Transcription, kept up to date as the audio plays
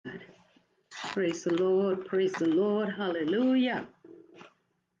Praise the Lord. Praise the Lord. Hallelujah.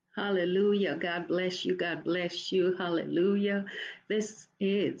 Hallelujah. God bless you. God bless you. Hallelujah. This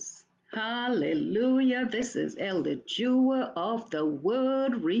is Hallelujah. This is Elder Jewel of the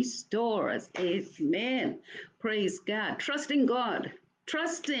Word Restorers. Amen. Praise God. Trusting God.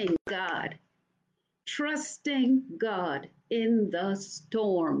 Trusting God. Trusting God in the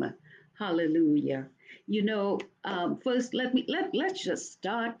storm. Hallelujah. First let's just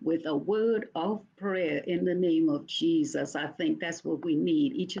start with a word of prayer in the name of Jesus. I think that's what we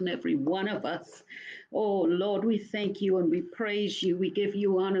need, each and every one of us. Oh Lord, we thank you and we praise you. We give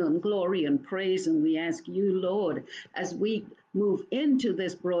you honor and glory and praise, and we ask you, Lord, as we move into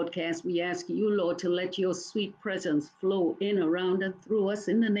this broadcast, we ask you, Lord, to let your sweet presence flow in, around, and through us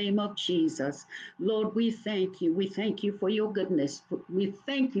in the name of Jesus. Lord, we thank you. We thank you for your goodness. We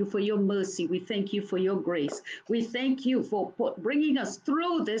thank you for your mercy. We thank you for your grace. We thank you for bringing us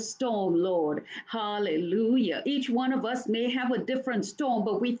through this storm, Lord. Hallelujah. Each one of us may have a different storm,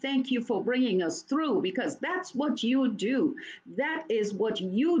 but we thank you for bringing us through, because that's what you do. That is what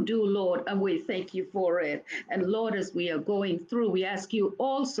you do, Lord, and we thank you for it. And Lord, as we are going through, we ask you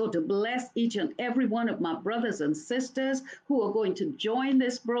also to bless each and every one of my brothers and sisters who are going to join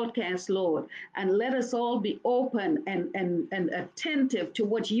this broadcast, Lord, and let us all be open and attentive to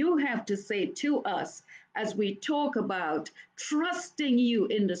what you have to say to us as we talk about trusting you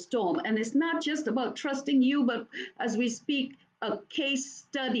in the storm. And it's not just about trusting you, but as we speak a case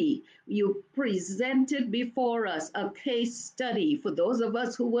study. You presented before us a case study. For those of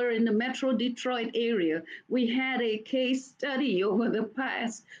us who were in the Metro Detroit area, we had a case study over the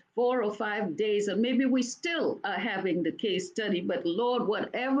past 4 or 5 days, and maybe we still are having the case study. But Lord,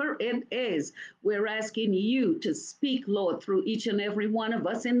 whatever it is, we're asking you to speak, Lord, through each and every one of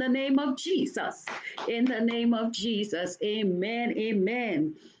us in the name of Jesus. In the name of Jesus. Amen.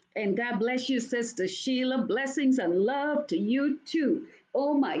 Amen. And God bless you, Sister Sheila. Blessings and love to you too.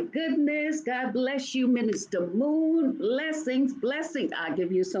 Oh my goodness. God bless you, Minister Moon. Blessings, blessings. I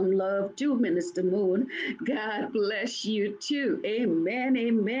give you some love too, Minister Moon. God bless you too. Amen.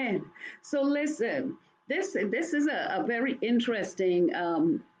 Amen. So listen, this is a very interesting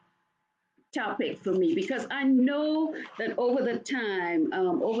topic for me, because I know that over the time,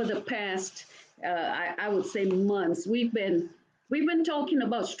 over the past, I would say months, we've been talking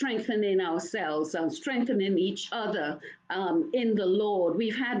about strengthening ourselves, strengthening each other in the Lord.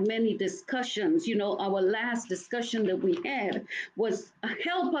 We've had many discussions. Our last discussion that we had was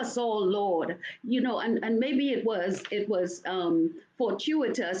help us all, Lord. And maybe it was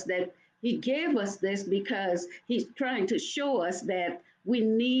fortuitous that He gave us this, because He's trying to show us that we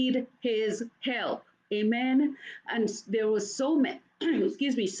need His help. Amen. And there was so many,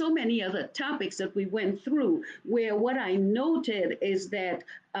 excuse me, so many other topics that we went through, where what I noted is that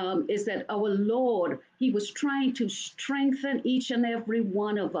our Lord, He was trying to strengthen each and every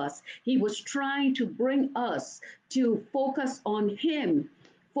one of us. He was trying to bring us to focus on Him,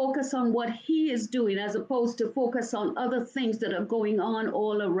 focus on what He is doing, as opposed to focus on other things that are going on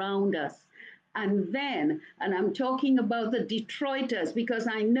all around us. And I'm talking about the Detroiters, because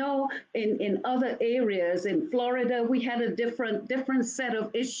I know in other areas in Florida, we had a different set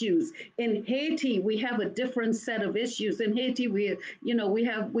of issues. In Haiti, we have a different set of issues. In Haiti, we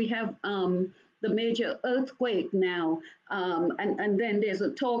have the major earthquake now, and then there's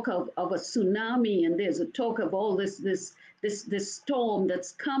a talk of a tsunami, and there's a talk of all this storm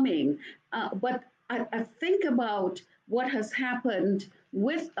that's coming. But I think about what has happened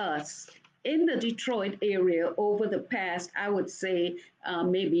with us in the Detroit area over the past, I would say,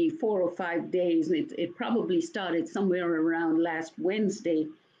 maybe 4 or 5 days. It probably started somewhere around last Wednesday,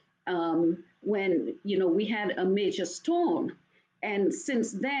 when we had a major storm. And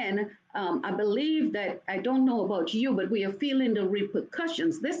since then, I believe that, I don't know about you, but we are feeling the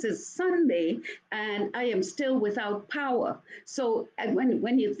repercussions. This is Sunday, and I am still without power. So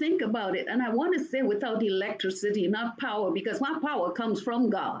when you think about it, and I want to say without electricity, not power, because my power comes from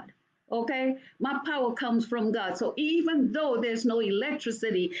God. Okay, my power comes from God. So even though there's no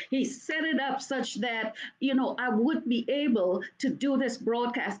electricity, He set it up such that, I would be able to do this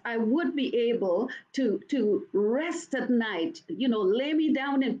broadcast. I would be able to rest at night, lay me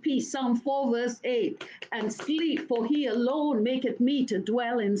down in peace, Psalm 4, verse 8, and sleep, for He alone maketh me to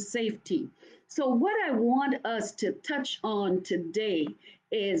dwell in safety. So, what I want us to touch on today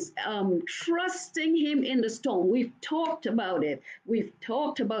is trusting Him in the storm. We've talked about it. We've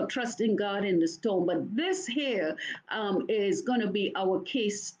talked about trusting God in the storm, but this here is going to be our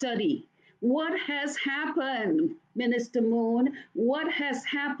case study. What has happened, Minister Moon? What has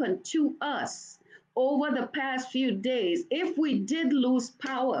happened to us over the past few days, if we did lose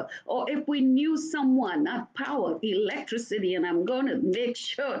power, or if we knew someone, not power, electricity, and I'm going to make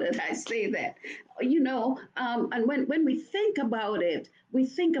sure that I say that, and when we think about it, we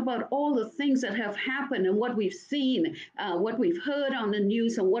think about all the things that have happened and what we've seen, what we've heard on the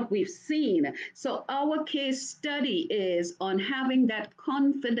news, and what we've seen. So, our case study is on having that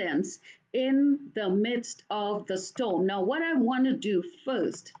confidence in the midst of the storm. Now, what I want to do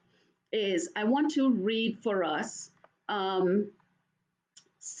first is I want to read for us um,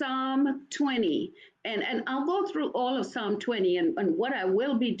 Psalm 20. And I'll go through all of Psalm 20. And what I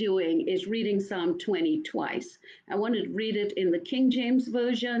will be doing is reading Psalm 20 twice. I want to read it in the King James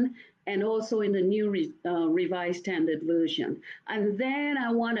Version and also in the New Revised Standard Version. And then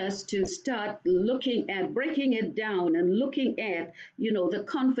I want us to start looking at breaking it down and looking at, the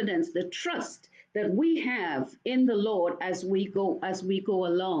confidence, the trust that we have in the Lord as we go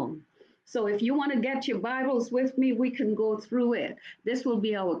along. So if you want to get your Bibles with me, we can go through it. This will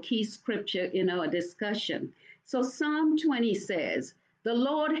be our key scripture in our discussion. So Psalm 20 says, "The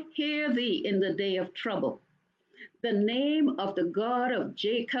Lord hear thee in the day of trouble. The name of the God of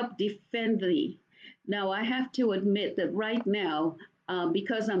Jacob defend thee." Now I have to admit that right now,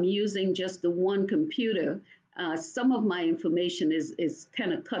 because I'm using just the one computer, some of my information is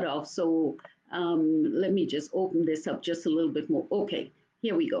kind of cut off. So let me just open this up just a little bit more. Okay.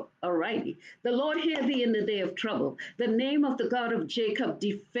 Here we go. All righty. "The Lord hear thee in the day of trouble. The name of the God of Jacob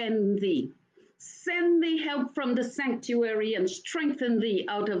defend thee. Send thee help from the sanctuary and strengthen thee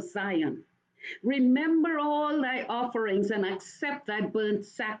out of Zion. Remember all thy offerings and accept thy burnt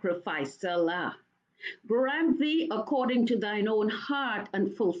sacrifice, Selah. Grant thee according to thine own heart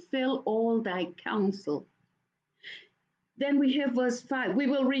and fulfill all thy counsel." Then we have verse 5. "We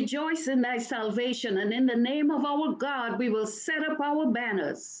will rejoice in thy salvation, and in the name of our God we will set up our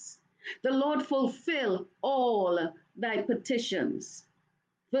banners. The Lord fulfill all thy petitions."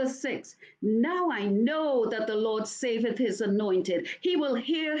 Verse 6. "Now I know that the Lord saveth his anointed. He will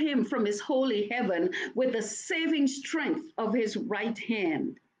hear him from his holy heaven with the saving strength of his right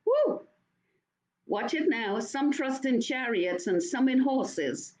hand." Woo! Watch it now. Some trust in chariots and some in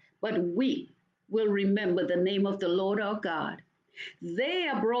horses, but we will remember the name of the Lord our God. They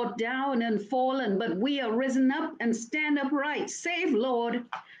are brought down and fallen, but we are risen up and stand upright. Save, Lord.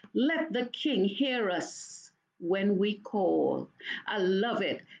 Let the King hear us when we call. I love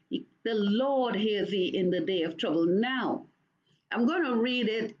it. The Lord hear thee in the day of trouble. Now, I'm going to read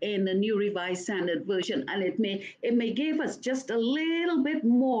it in the New Revised Standard Version, and it may give us just a little bit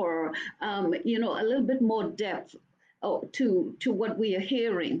more, a little bit more depth to what we are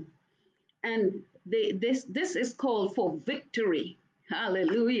hearing. And this is called for victory.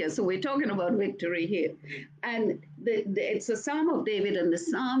 Hallelujah. So we're talking about victory here. And it's a Psalm of David, and the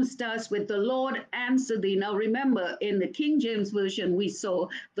Psalm starts with, "The Lord answer thee." Now remember, in the King James Version, we saw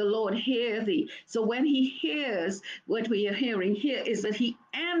 "the Lord hear thee." So when he hears, what we are hearing here is that he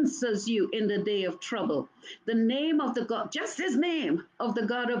answers you in the day of trouble. The name of the God, just his name of the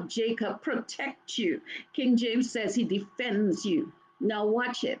God of Jacob, protect you. King James says he defends you. Now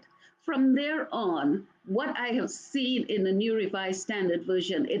watch it. From there on, what I have seen in the New Revised Standard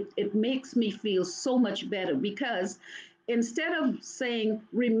Version, it makes me feel so much better, because instead of saying,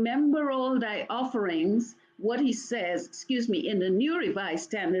 "Remember all thy offerings," what he says, in the New Revised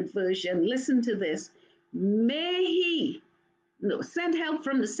Standard Version, listen to this: "May he send help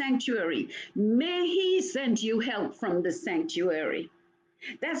from the sanctuary. May he send you help from the sanctuary."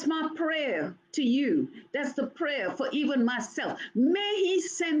 That's my prayer to you. That's the prayer for even myself. May he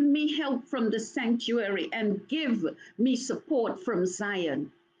send me help from the sanctuary and give me support from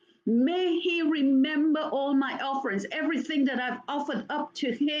Zion. May he remember all my offerings, everything that I've offered up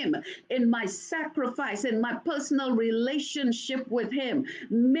to him in my sacrifice, in my personal relationship with him.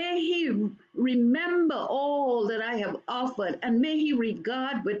 May he remember all that I have offered, and may he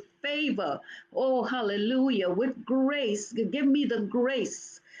regard with favor, oh hallelujah, with grace. Give me the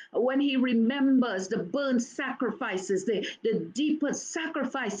grace when he remembers the burnt sacrifices, the deeper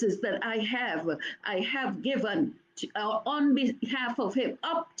sacrifices that I have given on behalf of him,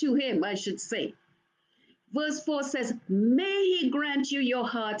 up to him, I should say. Verse 4 says, "May he grant you your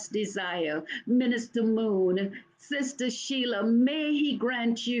heart's desire." Minister Moon, Sister Sheila, may he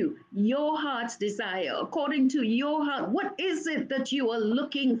grant you your heart's desire according to your heart. What is it that you are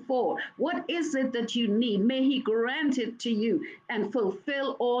looking for? What is it that you need? May he grant it to you and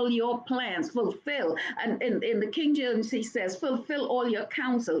fulfill all your plans. Fulfill. And in the King James, he says, fulfill all your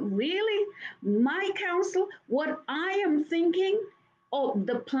counsel. Really? My counsel? What I am thinking? oh,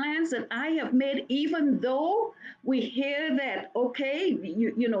 the plans that I have made, even though we hear that, okay,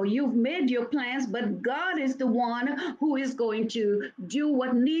 you know, you've made your plans, but God is the one who is going to do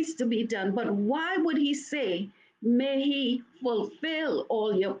what needs to be done. But why would he say, may he fulfill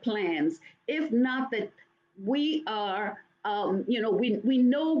all your plans? If not that we are, you know, we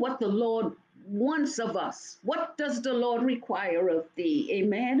know what the Lord wants of us. What does the Lord require of thee?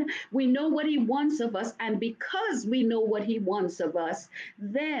 Amen. We know what he wants of us. And because we know what he wants of us,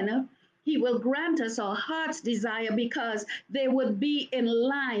 then he will grant us our heart's desire because they would be in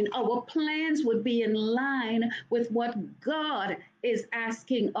line. Our plans would be in line with what God is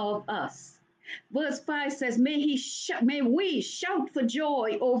asking of us. Verse 5 says, may we shout for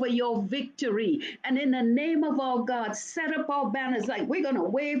joy over your victory. And in the name of our God, set up our banners. Like we're going to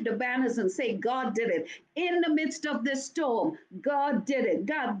wave the banners and say, God did it. In the midst of this storm, God did it.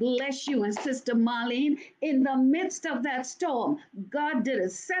 God bless you. And Sister Marlene, in the midst of that storm, God did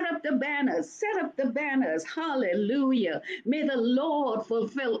it. Set up the banners. Set up the banners. Hallelujah. May the Lord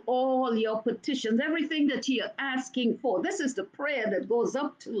fulfill all your petitions, everything that you're asking for. This is the prayer that goes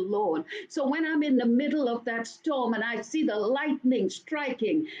up to the Lord. So when I'm in the middle of that storm and I see the lightning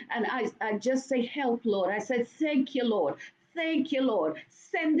striking, and I just say, help, Lord. I said, thank you, Lord. Thank you, Lord.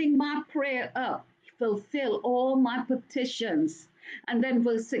 Sending my prayer up, fulfill all my petitions. And then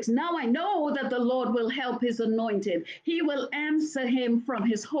verse 6, now I know that the Lord will help his anointed. He will answer him from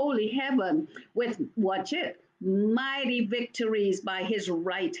his holy heaven with, watch it, mighty victories by his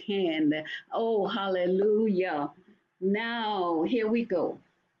right hand. Oh, hallelujah. Now, here we go.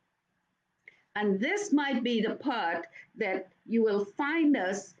 And this might be the part that you will find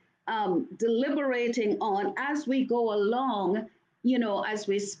us deliberating on as we go along, you know, as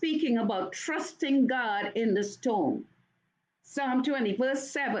we're speaking about trusting God in the storm. Psalm 20,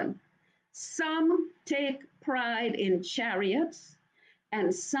 verse 7. Some take pride in chariots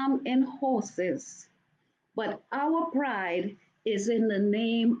and some in horses, but our pride is in the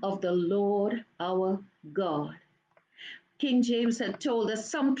name of the Lord our God. King James had told us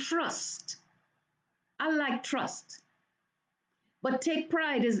some trust. I like trust, but take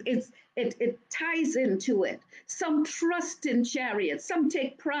pride is it ties into it. Some trust in chariots, some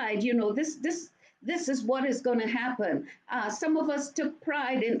take pride. You know, this is what is going to happen. Some of us took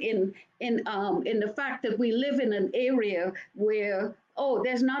pride in the fact that we live in an area where, oh,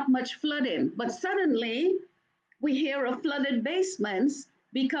 there's not much flooding, but suddenly we hear of flooded basements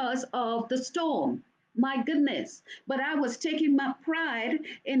because of the storm. My goodness. But I was taking my pride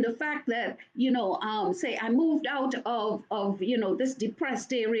in the fact that, you know, say I moved out of, you know, this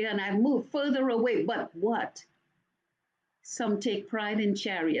depressed area and I moved further away. But what? Some take pride in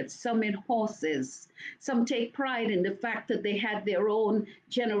chariots, some in horses. Some take pride in the fact that they had their own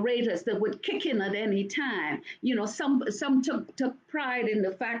generators that would kick in at any time. You know, some took pride in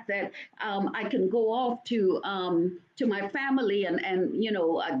the fact that I can go off to my family and you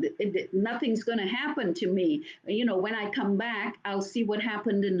know, nothing's going to happen to me. You know, when I come back, I'll see what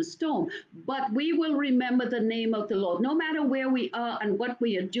happened in the storm. But we will remember the name of the Lord, no matter where we are and what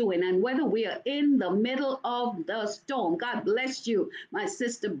we are doing, and whether we are in the middle of the storm. God bless you, my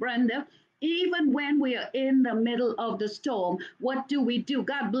sister Brenda. Even when we are in the middle of the storm, what do?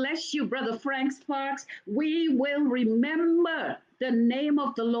 God bless you, Brother Frank Sparks. We will remember the name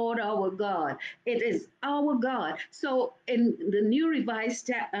of the Lord our God. It is our God. So in the New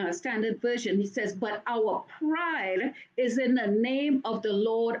Revised Standard Version, he says, but our pride is in the name of the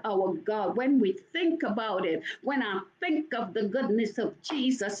Lord our God. When we think about it, when I think of the goodness of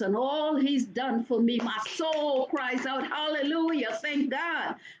Jesus and all he's done for me, my soul cries out, hallelujah, thank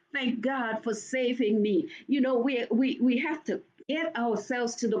God. Thank God for saving me. You know, we have to get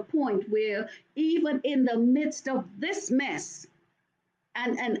ourselves to the point where even in the midst of this mess,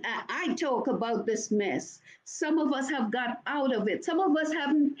 and I talk about this mess, some of us have got out of it. Some of us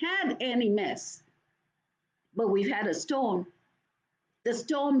haven't had any mess, but we've had a storm. The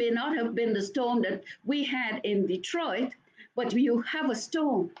storm may not have been the storm that we had in Detroit, but you have a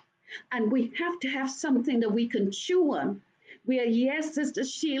storm. And we have to have something that we can chew on. Where, yes, Sister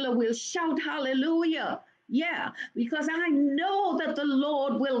Sheila will shout hallelujah. Yeah, because I know that the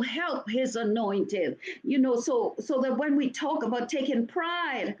Lord will help his anointed. You know, so that when we talk about taking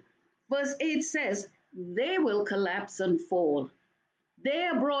pride, verse 8 says, they will collapse and fall. They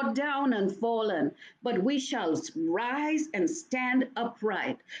are brought down and fallen, but we shall rise and stand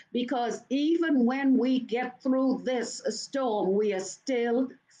upright, because even when we get through this storm, we are still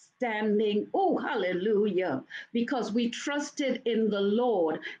standing. Oh, hallelujah, because we trusted in the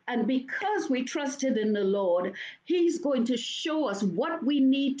Lord. And because we trusted in the Lord, he's going to show us what we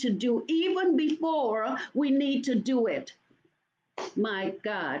need to do even before we need to do it. My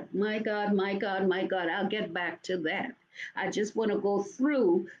God, my God, my God, my God. I'll get back to that. I just want to go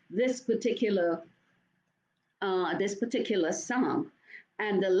through this particular psalm.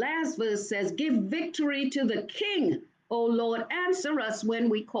 And the last verse says, "Give victory to the King. O Lord, answer us when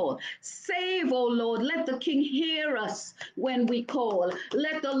we call. Save, O Lord, let the King hear us when we call.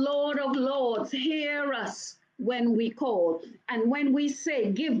 Let the Lord of Lords hear us when we call. And when we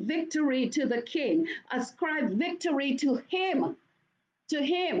say, give victory to the King, ascribe victory to him, to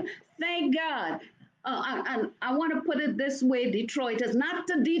him. Thank God. And I want to put it this way, Detroit is not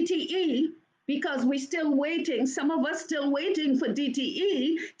the DTE, because we're still waiting. Some of us still waiting for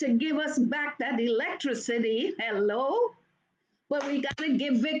DTE to give us back that electricity. Hello? But we got to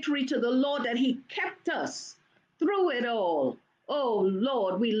give victory to the Lord that he kept us through it all. Oh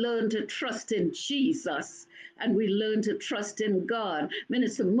Lord, we learn to trust in Jesus and we learn to trust in God.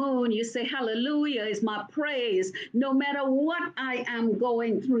 Minister Moon, you say, hallelujah is my praise, no matter what I am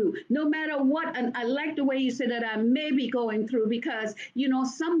going through, no matter what. And I like the way you say that I may be going through, because, you know,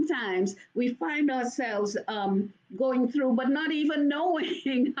 sometimes we find ourselves going through, but not even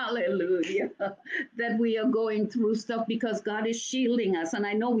knowing, hallelujah, that we are going through stuff because God is shielding us. And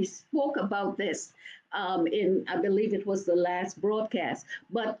I know we spoke about this I believe it was the last broadcast.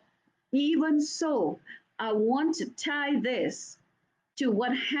 But even so, I want to tie this to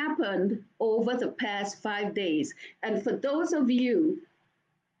what happened over the past 5 days. And for those of you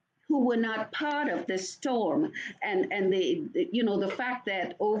who were not part of this storm, and you know, the fact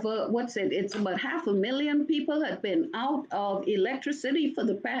that over, what's it, it's about 500,000 people had been out of electricity for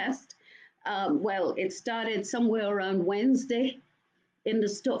the past, well, it started somewhere around Wednesday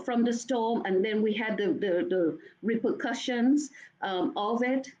from the storm, and then we had the repercussions of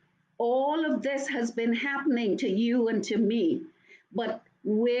it. All of this has been happening to you and to me, but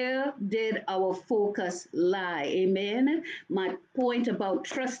where did our focus lie? Amen. My point about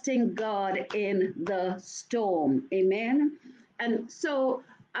trusting God in the storm. Amen. And so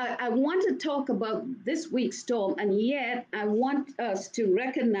I want to talk about this week's storm, and yet I want us to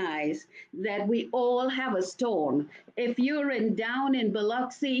recognize that we all have a storm. If you're down in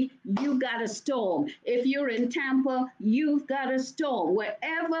Biloxi, you got a storm. If you're in Tampa, you've got a storm.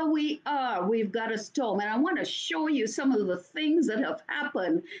 Wherever we are, we've got a storm. And I want to show you some of the things that have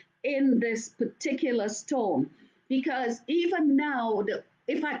happened in this particular storm. Because even now,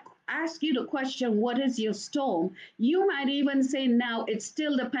 if I ask you the question, what is your storm? You might even say now it's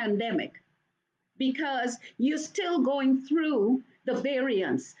still the pandemic, because you're still going through the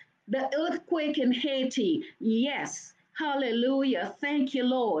variants. The earthquake in Haiti, yes, hallelujah, thank you,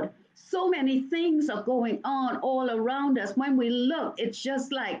 Lord. So many things are going on all around us. When we look, it's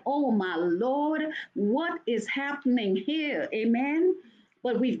just like, oh my Lord, what is happening here? Amen.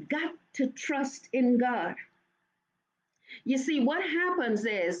 But we've got to trust in God. You see, what happens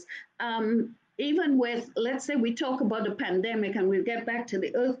is, even with, let's say we talk about the pandemic and we'll get back to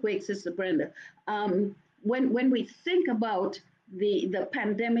the earthquake, Sister Brenda. When we think about the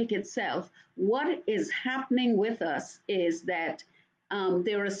pandemic itself, what is happening with us is that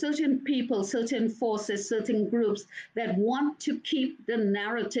there are certain people, certain forces, certain groups that want to keep the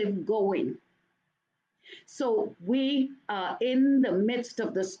narrative going. So we are in the midst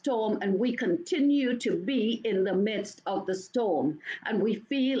of the storm, and we continue to be in the midst of the storm, and we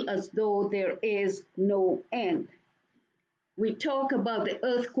feel as though there is no end. We talk about the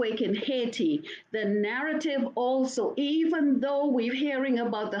earthquake in Haiti. The narrative also, even though we're hearing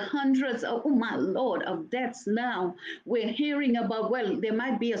about the hundreds of, oh my Lord, of deaths now, we're hearing about, well, there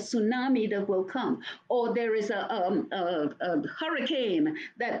might be a tsunami that will come, or there is a hurricane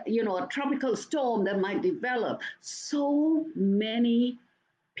that, you know, a tropical storm that might develop. So many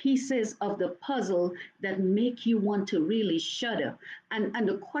pieces of the puzzle that make you want to really shudder. And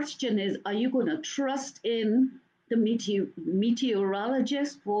the question is, are you going to trust in the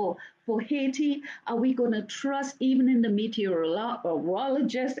meteorologist for Haiti? Are we going to trust even in the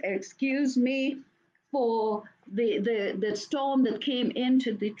meteorologist, excuse me, for the storm that came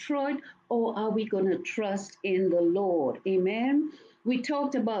into Detroit? Or are we going to trust in the Lord? Amen. We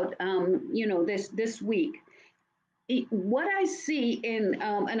talked about, you know, this week. What I see in,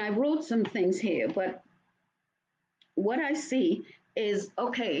 and I wrote some things here, but what I see is,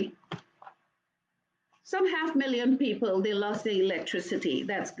 okay, some 500,000 people, they lost their electricity.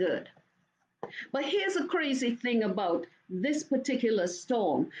 That's good. But here's a crazy thing about this particular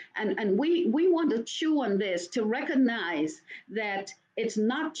storm. And we want to chew on this to recognize that it's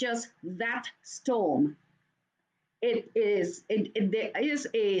not just that storm. There is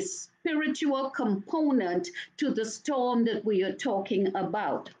a spiritual component to the storm that we are talking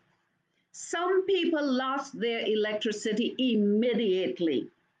about. Some people lost their electricity immediately.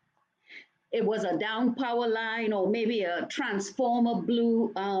 It was a down power line, or maybe a transformer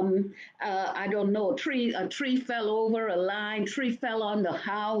blew, I don't know, a tree fell over a line, tree fell on the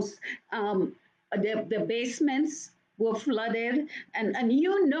house. The basements were flooded, and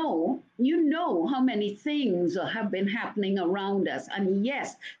you know how many things have been happening around us. And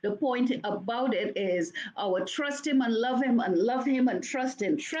yes, the point about it is our trust him and love him, and love him and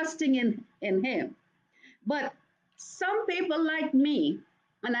trusting in him. But some people like me,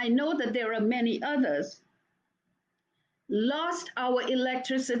 and I know that there are many others, lost our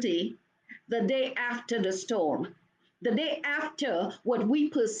electricity the day after the storm, the day after what we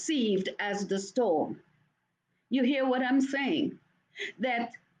perceived as the storm. You hear what I'm saying?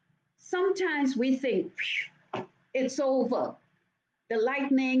 That sometimes we think it's over, the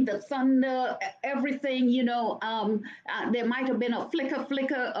lightning, the thunder, everything, there might have been a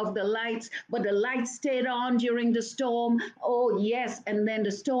flicker of the lights, but the lights stayed on during the storm. Oh, yes. And then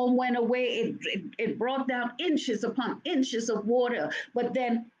the storm went away. It brought down inches upon inches of water, but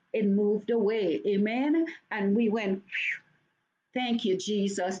then it moved away. Amen. And we went, thank you,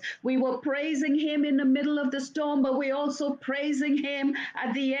 Jesus. We were praising him in the middle of the storm, but we're also praising him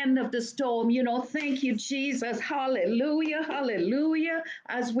at the end of the storm. Thank you, Jesus. Hallelujah, hallelujah.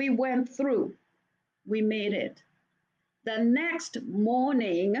 As we went through, we made it. The next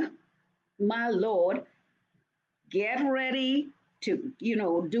morning, my Lord, get ready to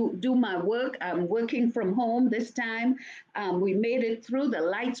do my work. I'm working from home this time. We made it through. The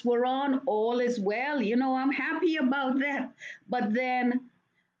lights were on. All is well. I'm happy about that. But then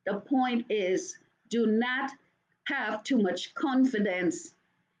the point is, do not have too much confidence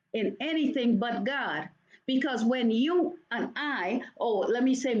in anything but God. Because when you and I, or let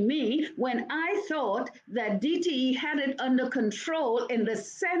me say me, when I thought that DTE had it under control, in the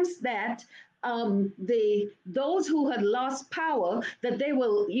sense that those who had lost power, that they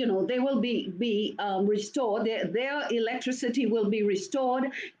will be restored. Their electricity will be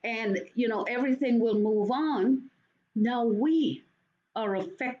restored, and everything will move on. Now we are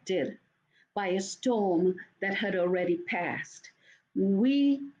affected by a storm that had already passed.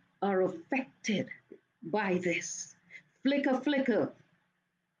 We are affected by this. Flicker, flicker,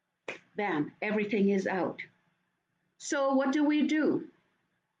 bam, everything is out. So what do?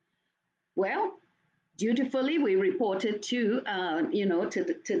 Well, dutifully, we reported to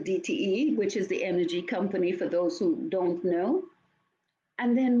DTE, which is the energy company for those who don't know.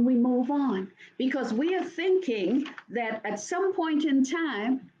 And then we move on, because we are thinking that at some point in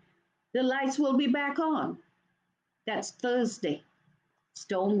time, the lights will be back on. That's Thursday.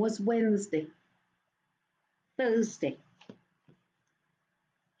 Storm was Wednesday. Thursday.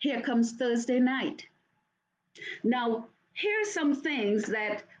 Here comes Thursday night. Now, here's some things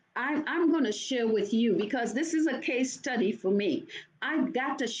that I'm going to share with you, because this is a case study for me. I've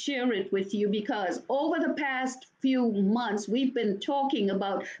got to share it with you, because over the past few months, we've been talking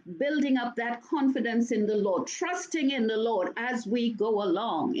about building up that confidence in the Lord, trusting in the Lord as we go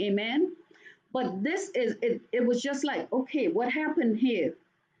along. Amen. But it was just like, okay, what happened here?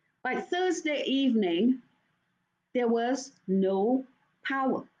 By Thursday evening, there was no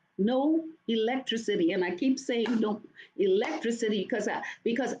power, no electricity. And I keep saying no electricity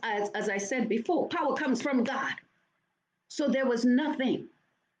because as I said before, power comes from God. So there was nothing.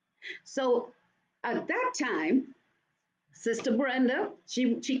 So at that time, Sister Brenda,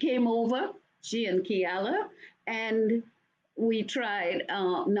 she came over, she and Kiala, and we tried.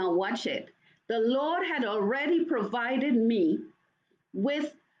 Now watch it. The Lord had already provided me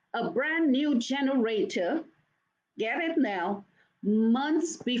with a brand new generator. Get it now?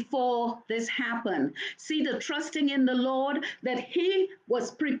 Months before this happened. See the trusting in the Lord, that He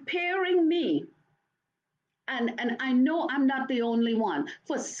was preparing me. And I know I'm not the only one.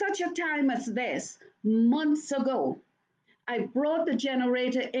 For such a time as this, months ago, I brought the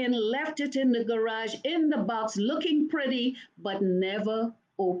generator in, left it in the garage, in the box, looking pretty, but never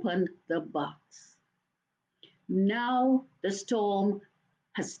opened the box. Now the storm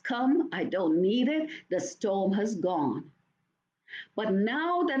has come. I don't need it. The storm has gone. But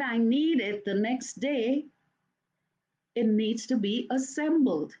now that I need it the next day, it needs to be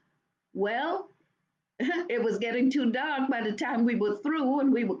assembled. Well, it was getting too dark by the time we were through,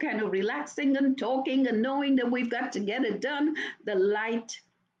 and we were kind of relaxing and talking and knowing that we've got to get it done. The light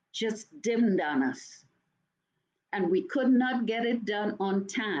just dimmed on us, and we could not get it done on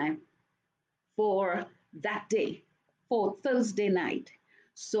time for that day, for Thursday night.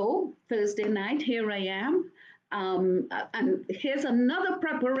 So Thursday night, here I am. And here's another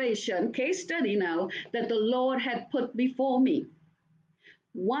preparation, case study now, that the Lord had put before me.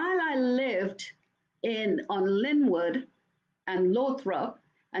 While I lived in on Linwood and Lothrop,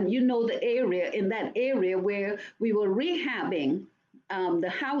 and you know the area, in that area where we were rehabbing the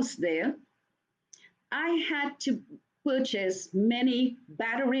house there, I had to purchase many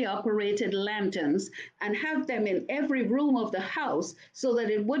battery operated lanterns and have them in every room of the house so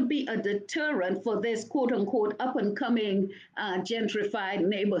that it would be a deterrent for this quote unquote up and coming gentrified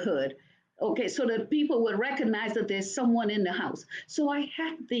neighborhood. Okay, so that people would recognize that there's someone in the house. So I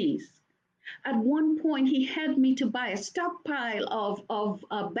had these. At one point, he had me to buy a stockpile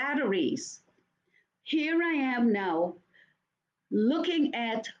of batteries. Here I am now looking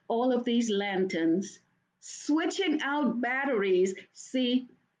at all of these lanterns, switching out batteries. See,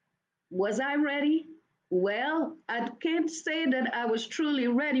 was I ready? Well, I can't say that I was truly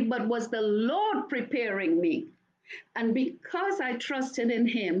ready, but was the Lord preparing me? And because I trusted in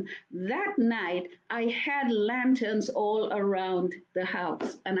him, that night I had lanterns all around the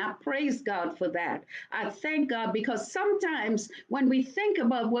house. And I praise God for that. I thank God because sometimes when we think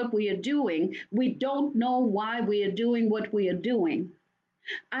about what we are doing, we don't know why we are doing what we are doing.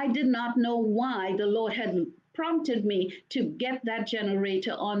 I did not know why the Lord had prompted me to get that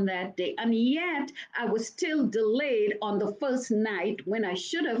generator on that day. And yet I was still delayed on the first night when I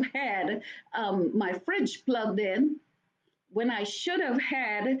should have had my fridge plugged in, when I should have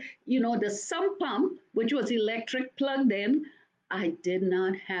had, the sump pump, which was electric, plugged in. I did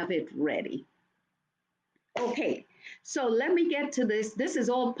not have it ready. Okay, so let me get to this. This is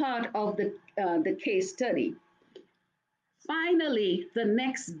all part of the case study. Finally, the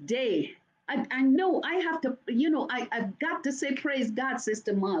next day, I know I have to, I've got to say, praise God,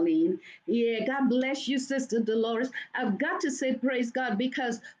 Sister Marlene. Yeah, God bless you, Sister Dolores. I've got to say, praise God,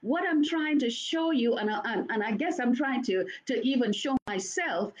 because what I'm trying to show you, and I guess I'm trying to even show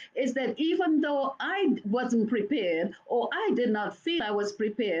myself, is that even though I wasn't prepared or I did not feel I was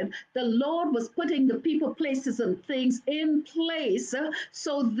prepared, the Lord was putting the people, places, and things in place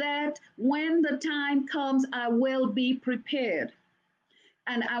so that when the time comes, I will be prepared.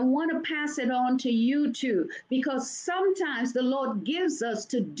 And I want to pass it on to you too, because sometimes the Lord gives us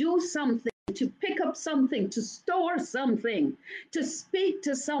to do something, to pick up something, to store something, to speak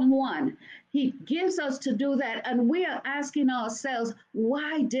to someone. He gives us to do that. And we are asking ourselves,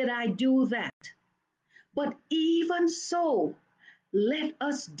 why did I do that? But even so, let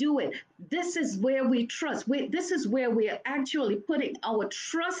us do it. This is where we trust. This is where we are actually putting our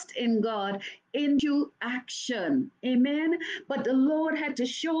trust in God into action. Amen. But the Lord had to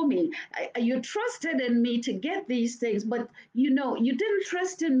show me, you trusted in me to get these things, but you didn't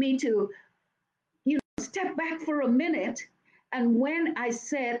trust in me to, step back for a minute. And when I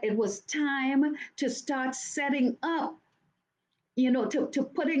said it was time to start setting up, to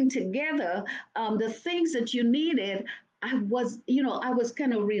putting together the things that you needed, I was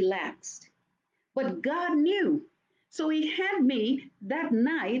kind of relaxed. But God knew. So he had me that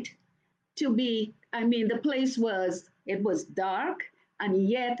night to be, the place it was dark. And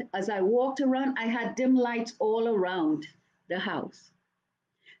yet, as I walked around, I had dim lights all around the house.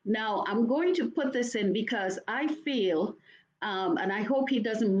 Now, I'm going to put this in because I feel, and I hope he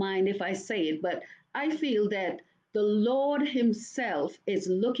doesn't mind if I say it, but I feel that the Lord Himself is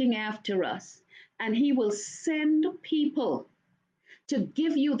looking after us and He will send people to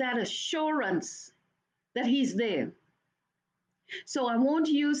give you that assurance that He's there. So I won't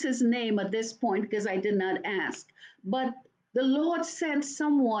use His name at this point because I did not ask. But the Lord sent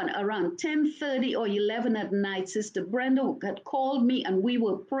someone around 10:30 or 11 at night. Sister Brenda had called me and we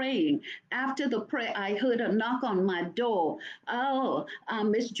were praying. After the prayer, I heard a knock on my door. Oh,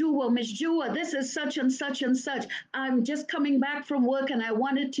 Miss Jewel, this is such and such and such. I'm just coming back from work and I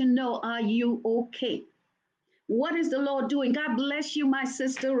wanted to know, are you okay? What is the Lord doing? God bless you, my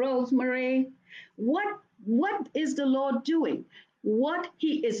sister Rosemary. What is the Lord doing? What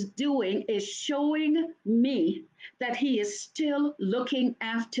He is doing is showing me that He is still looking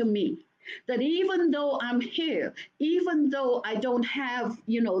after me. That even though I'm here, even though I don't have,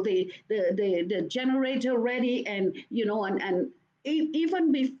 the generator ready, and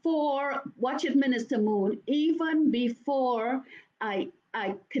even before, watch it, Minister Moon, even before I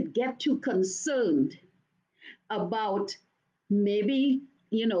could get too concerned about maybe,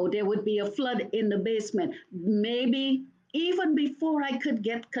 there would be a flood in the basement. Maybe even before I could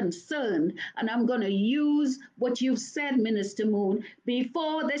get concerned, and I'm going to use what you've said, Minister Moon,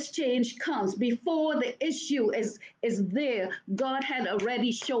 before this change comes, before the issue is there, God had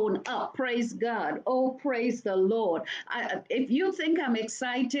already shown up. Praise God. Oh, praise the Lord. If you think I'm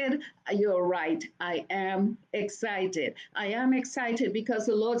excited, you're right. I am excited. I am excited because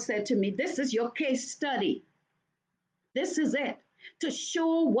the Lord said to me, this is your case study. This is it. to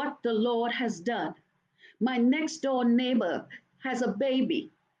show what the Lord has done. My next door neighbor has a baby.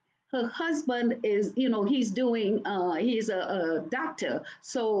 Her husband is, he's doing, he's a doctor.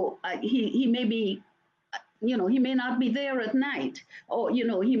 So he may be, he may not be there at night, or,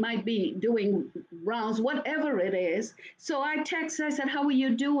 he might be doing rounds, whatever it is. So I text, I said, how are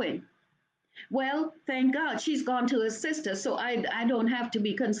you doing? Well, thank God she's gone to her sister, so I don't have to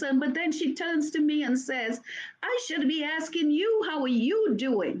be concerned. But then she turns to me and says, I should be asking you, how are you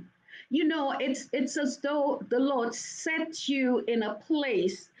doing? It's as though the Lord set you in a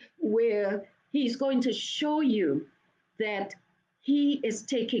place where He's going to show you that He is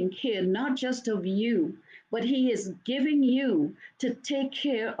taking care not just of you, but He is giving you to take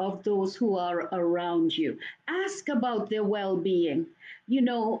care of those who are around you. Ask about their well being. You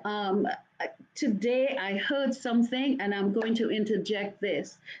know, um, Today I heard something, and I'm going to interject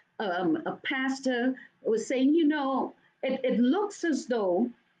this. A pastor was saying, it looks as though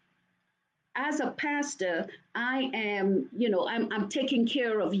as a pastor, I am, I'm taking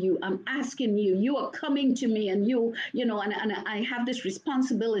care of you. I'm asking you, you are coming to me, and and I have this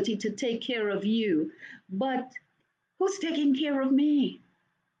responsibility to take care of you. But who's taking care of me?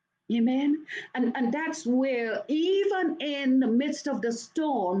 Amen. And that's where, even in the midst of the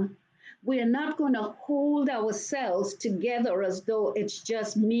storm, we're not going to hold ourselves together as though it's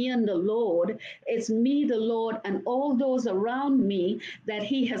just me and the Lord. It's me, the Lord, and all those around me that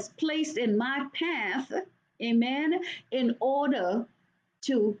He has placed in my path. Amen. In order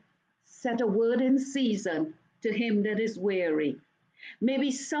to set a word in season to him that is weary.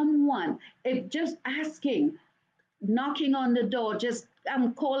 Maybe someone, if just asking, knocking on the door, just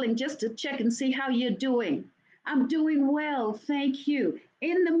I'm calling just to check and see how you're doing. I'm doing well, thank you.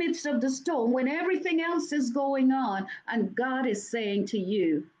 In the midst of the storm, when everything else is going on, and God is saying to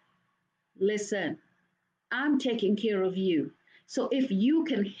you, listen, I'm taking care of you. So if you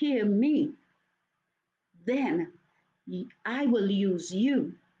can hear me, then I will use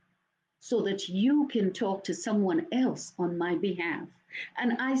you so that you can talk to someone else on my behalf.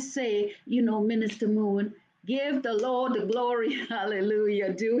 And I say, Minister Moon, give the Lord the glory,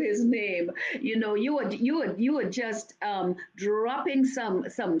 hallelujah, do his name. You are just dropping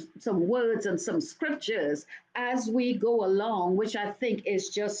some words and some scriptures as we go along, which I think is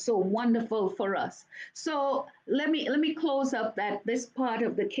just so wonderful for us. So let me close up this part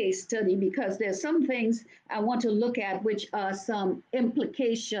of the case study, because there's some things I want to look at which are some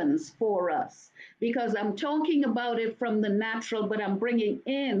implications for us, because I'm talking about it from the natural, but I'm bringing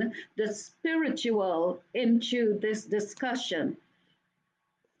in the spiritual into this discussion.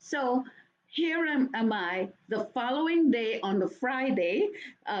 So here am I. The following day, on the Friday,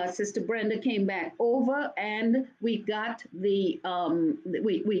 Sister Brenda came back over, and we got we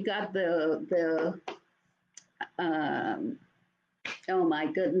got um, oh my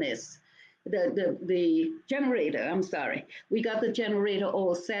goodness, the generator. I'm sorry, we got the generator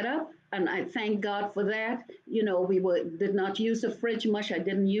all set up, and I thank God for that. We did not use the fridge much. I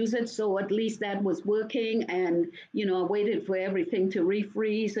didn't use it, so at least that was working. And I waited for everything to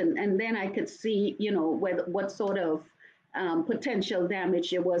refreeze, and then I could see what sort of potential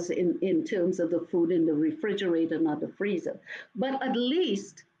damage there was in terms of the food in the refrigerator, not the freezer. But at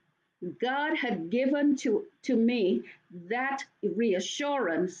least God had given to me that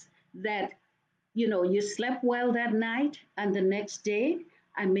reassurance that you slept well that night, and the next day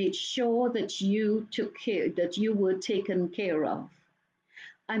I made sure that you took care, that you were taken care of.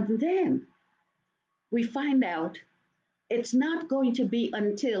 And then we find out it's not going to be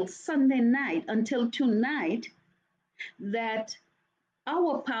until Sunday night, until tonight, that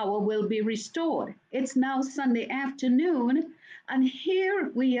our power will be restored. It's now Sunday afternoon, and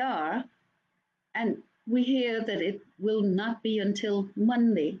here we are, and we hear that it will not be until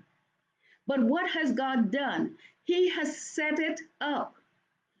Monday. But what has God done? He has set it up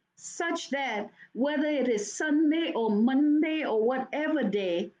such that whether it is Sunday or Monday or whatever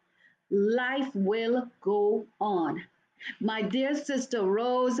day, life will go on. My dear sister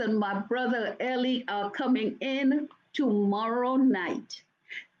Rose and my brother Ellie are coming in tomorrow night.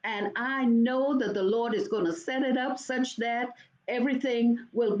 And I know that the Lord is going to set it up such that everything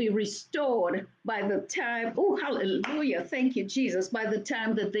will be restored by the time, oh, hallelujah, thank you, Jesus, by the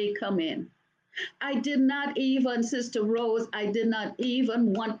time that they come in. I did not even, Sister Rose, I did not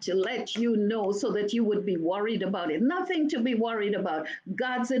even want to let you know so that you would be worried about it. Nothing to be worried about.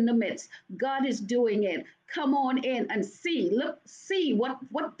 God's in the midst. God is doing it. Come on in and see. Look, see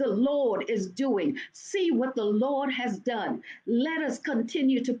what the Lord is doing. See what the Lord has done. Let us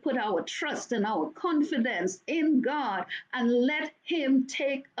continue to put our trust and our confidence in God and let Him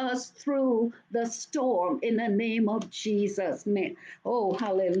take us through the storm in the name of Jesus. Man. Oh,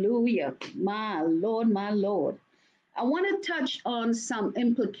 hallelujah. My Lord, my Lord. I want to touch on some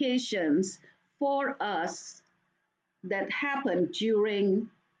implications for us that happened during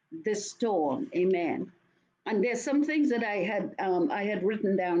this storm. Amen. And there's some things that I had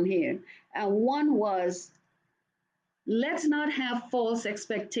written down here. And one was, let's not have false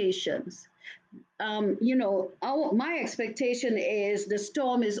expectations. My expectation is the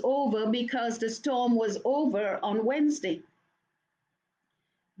storm is over because the storm was over on Wednesday.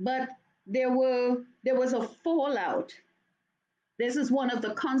 But there was a fallout. This is one of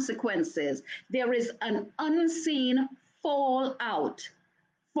the consequences. There is an unseen fallout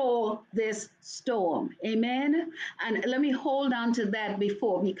for this storm. Amen. And let me hold on to that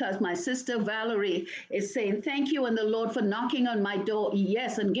before, because my sister Valerie is saying, thank you and the Lord for knocking on my door.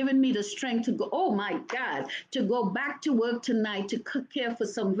 Yes, and giving me the strength to go, oh my God, to go back to work tonight to care for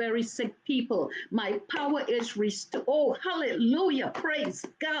some very sick people. My power is restored. Oh, hallelujah. Praise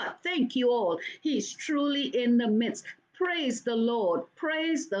God. Thank you all. He's truly in the midst. Praise the Lord.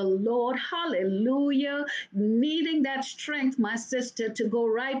 Praise the Lord. Hallelujah. Needing that strength, my sister, to go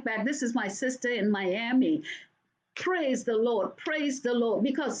right back. This is my sister in Miami. Praise the Lord. Praise the Lord.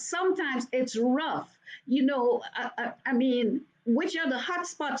 Because sometimes it's rough. I mean, which are the hot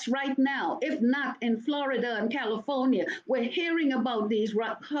spots right now, if not in Florida and California? We're hearing about these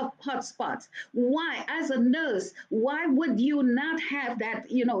hot spots. Why, as a nurse, why would you not have that,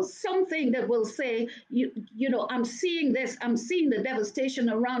 something that will say, I'm seeing this, I'm seeing the devastation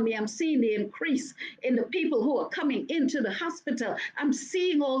around me, I'm seeing the increase in the people who are coming into the hospital, I'm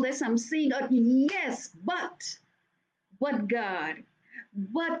seeing all this, I'm seeing, yes, but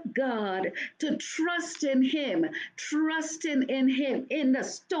God, to trust in Him, trusting in Him in the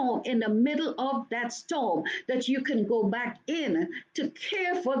storm, in the middle of that storm, that you can go back in to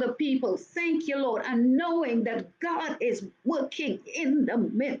care for the people. Thank you, Lord. And knowing that God is working in the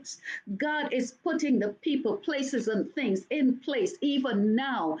midst, God is putting the people, places, and things in place even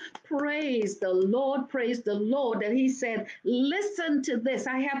now. Praise the Lord, that He said, listen to this.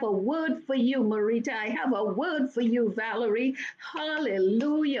 I have a word for you, Marita. I have a word for you, Valerie. Hallelujah.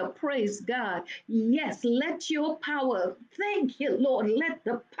 Praise God. Yes, let your power, thank you, Lord. Let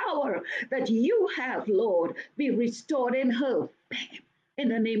the power that you have, Lord, be restored in her. In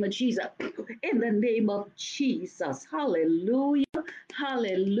the name of Jesus. In the name of Jesus. Hallelujah.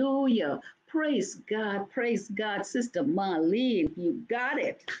 Hallelujah. Praise God. Praise God. Sister Marlene, you got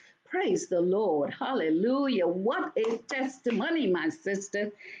it. Praise the Lord. Hallelujah. What a testimony, my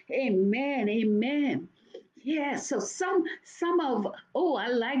sister. Amen. Amen. Yeah, so some of, oh, I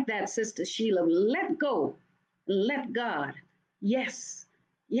like that, Sister Sheila. Let go. Let God. Yes.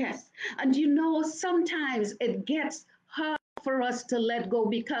 Yes. And sometimes it gets hard for us to let go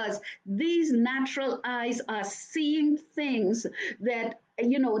because these natural eyes are seeing things that,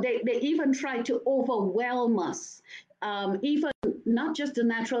 they even try to overwhelm us. Even not just the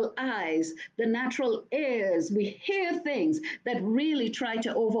natural eyes, the natural ears. We hear things that really try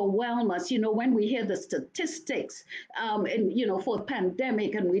to overwhelm us. When we hear the statistics, for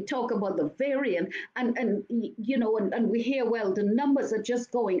pandemic, and we talk about the variant, and we hear, well, the numbers are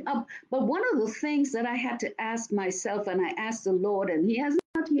just going up. But one of the things that I had to ask myself, and I asked the Lord, and He has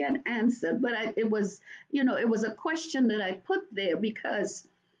not yet answered, but it was a question that I put there because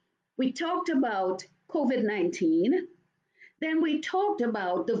we talked about COVID-19. Then we talked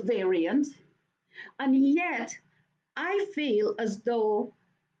about the variant, and yet I feel as though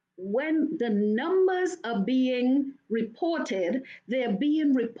when the numbers are being reported, they're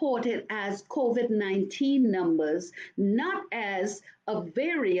being reported as COVID-19 numbers, not as a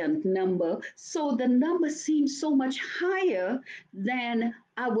variant number. So the number seems so much higher than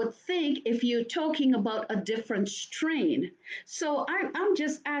I would think if you're talking about a different strain. So I'm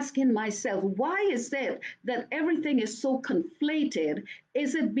just asking myself, why is it that everything is so conflated?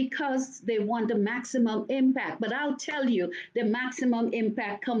 Is it because they want the maximum impact? But I'll tell you, the maximum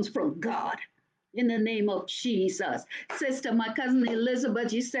impact comes from God. In the name of Jesus. Sister, my cousin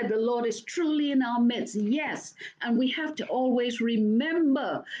Elizabeth, you said the Lord is truly in our midst. Yes. And we have to always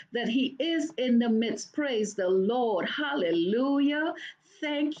remember that He is in the midst. Praise the Lord. Hallelujah.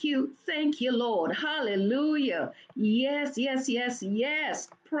 Thank you. Thank you, Lord. Hallelujah. Yes, yes, yes, yes.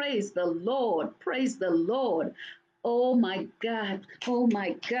 Praise the Lord. Praise the Lord. Oh my God. Oh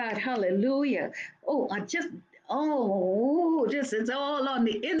my God. Hallelujah. Oh, Oh, just it's all on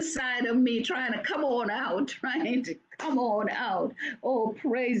the inside of me trying to come on out, trying to come on out. Oh,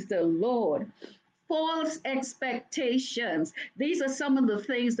 praise the Lord. False expectations. These are some of the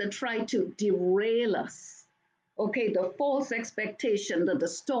things that try to derail us. Okay, the false expectation that the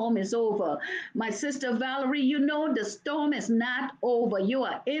storm is over. My sister Valerie, you know the storm is not over. You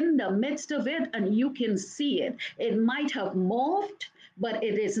are in the midst of it and you can see it. It might have morphed, but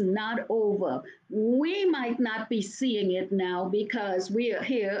it is not over. We might not be seeing it now because we are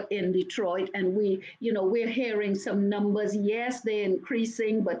here in Detroit and we're hearing some numbers. Yes, they're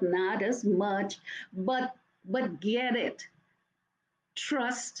increasing, but not as much. But get it.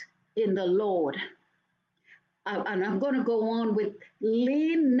 Trust in the Lord. And I'm going to go on with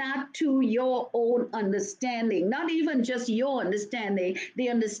lean not to your own understanding, not even just your understanding, the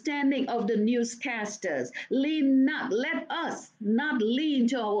understanding of the newscasters. Lean not, let us not lean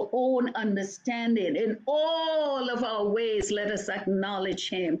to our own understanding. In all of our ways, let us acknowledge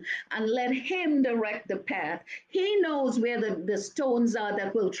him and let him direct the path. He knows where the stones are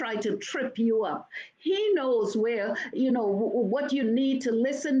that will try to trip you up. He knows where, what you need to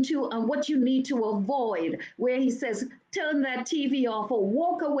listen to and what you need to avoid, where he says, turn that TV off or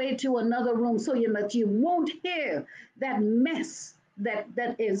walk away to another room so that you won't hear that mess that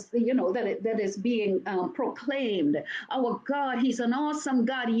is that is being proclaimed. Our God, he's an awesome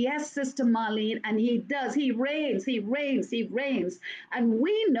God. Yes, Sister Marlene, and he reigns, he reigns, and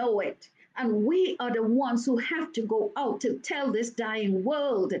we know it. And we are the ones who have to go out to tell this dying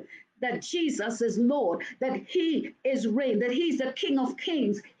world that Jesus is Lord, that he is reign, that he's the King of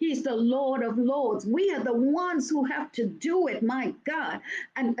Kings, he's the Lord of Lords. We are the ones who have to do it, my God.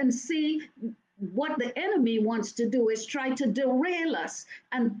 And see, what the enemy wants to do is try to derail us.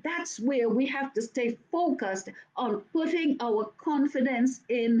 And that's where we have to stay focused on putting our confidence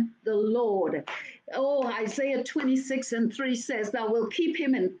in the Lord. Oh, Isaiah 26:3 says, thou will keep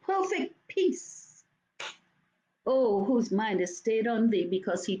him in perfect peace. Oh, whose mind is stayed on thee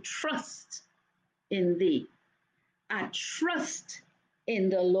because he trusts in thee. I trust in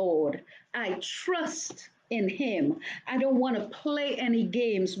the Lord. I trust in him. I don't want to play any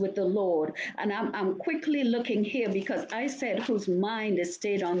games with the Lord. And I'm quickly looking here because I said whose mind is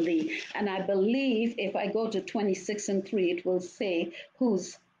stayed on thee. And I believe if I go to 26:3, it will say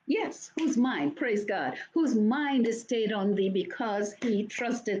whose mind, praise God, whose mind is stayed on thee because he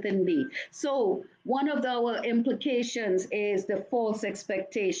trusteth in thee. So one of our implications is the false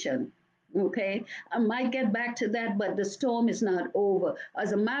expectation. Okay, I might get back to that, but the storm is not over.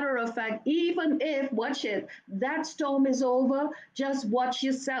 As a matter of fact, even if, watch it, that storm is over, just watch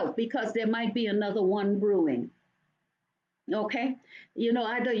yourself because there might be another one brewing. Okay,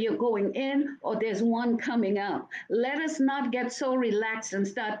 either you're going in or there's one coming out. Let us not get so relaxed and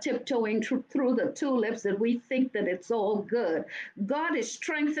start tiptoeing through the tulips that we think that it's all good. God is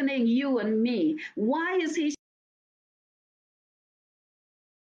strengthening you and me. Why is he?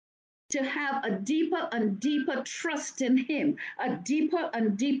 To have a deeper and deeper trust in him, a deeper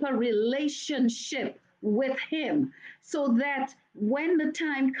and deeper relationship with him, so that when the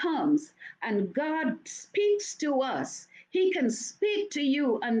time comes and God speaks to us, he can speak to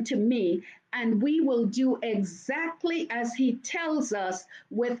you and to me, and we will do exactly as he tells us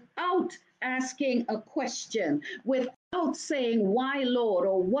without asking a question, without saying, why, Lord,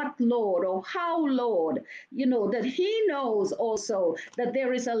 or what, Lord, or how, Lord, that he knows also that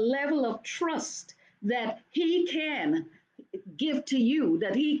there is a level of trust that he can give to you,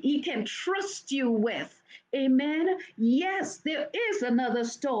 that he can trust you with. Amen. Yes, there is another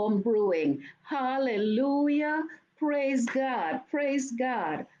storm brewing. Hallelujah. Praise God. Praise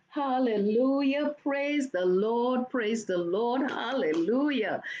God. Hallelujah. Praise the Lord. Praise the Lord.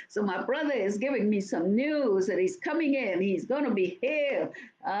 Hallelujah. So my brother is giving me some news that he's coming in. He's going to be here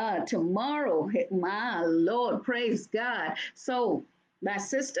tomorrow. My Lord. Praise God. So my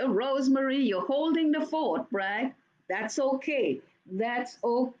sister Rosemary, you're holding the fort, right? That's okay. That's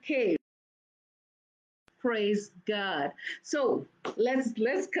okay. Praise God. So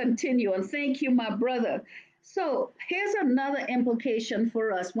let's continue and thank you, my brother. So here's another implication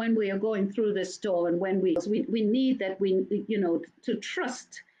for us when we are going through this storm and when we need that to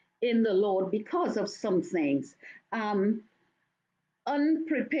trust in the Lord because of some things. Um,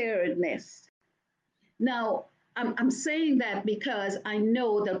 Unpreparedness. Now, I'm saying that because I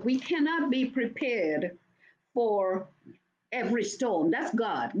know that we cannot be prepared for every storm. That's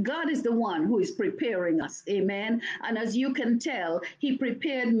God. God is the one who is preparing us. Amen. And as you can tell, he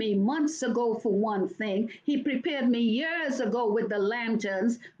prepared me months ago for one thing. He prepared me years ago with the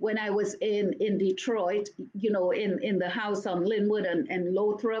lanterns when I was in Detroit, in the house on Linwood and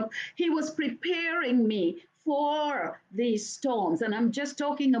Lothrop. He was preparing me for these storms. And I'm just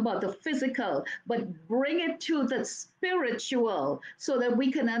talking about the physical, but bring it to the spiritual so that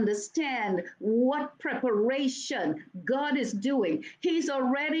we can understand what preparation God is doing. He's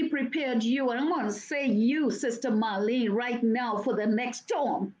already prepared you. And I'm going to say you, Sister Marlene, right now for the next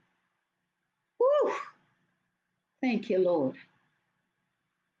storm. Woo! Thank you, Lord.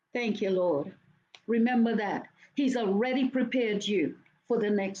 Thank you, Lord. Remember that. He's already prepared you for the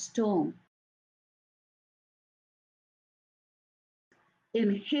next storm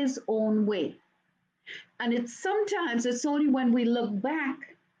in His own way. And it's only when we look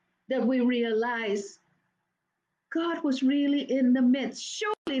back that we realize God was really in the midst.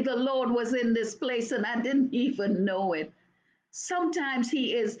 Surely the Lord was in this place and I didn't even know it. Sometimes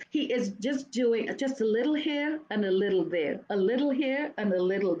he is just doing just a little here and a little there, a little here and a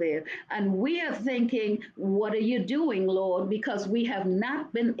little there. And we are thinking, what are you doing, Lord? Because we have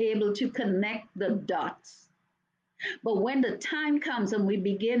not been able to connect the dots. But when the time comes and we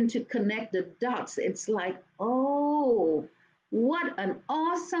begin to connect the dots, it's like, oh, what an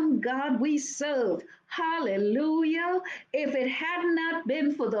awesome God we serve. Hallelujah. If it had not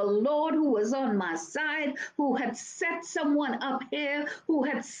been for the Lord who was on my side, who had set someone up here, who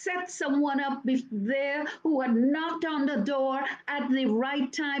had set someone up there, who had knocked on the door at the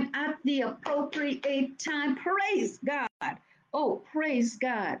right time, at the appropriate time, praise God. Oh, praise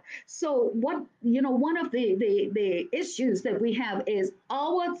God. So one of the issues that we have is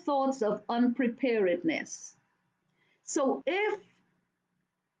our thoughts of unpreparedness. So if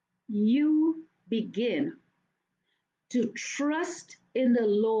you begin to trust in the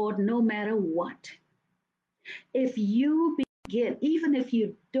Lord no matter what, if you begin, even if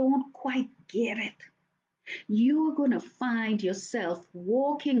you don't quite get it, you're going to find yourself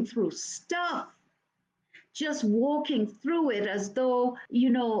walking through stuff, just walking through it as though,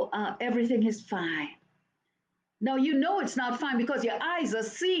 everything is fine. Now, it's not fine because your eyes are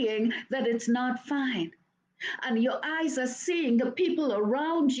seeing that it's not fine. And your eyes are seeing the people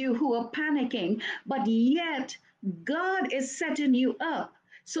around you who are panicking, but yet God is setting you up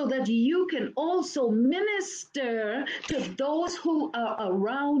so that you can also minister to those who are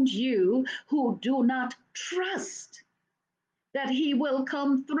around you who do not trust that He will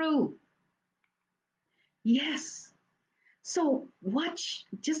come through. Yes. So watch,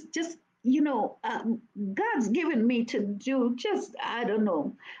 just God's given me to do just, I don't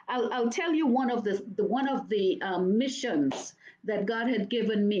know. I'll tell you one of the missions that God had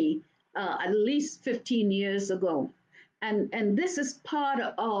given me at least 15 years ago, and this is part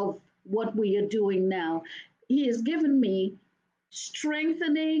of what we are doing now. He has given me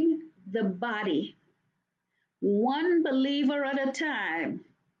strengthening the body, one believer at a time,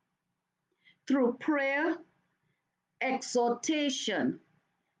 through prayer, exhortation,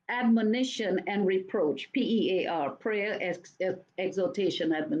 admonition, and reproach. PEAR, prayer,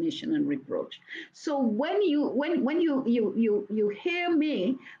 exhortation, admonition, and reproach. So when you hear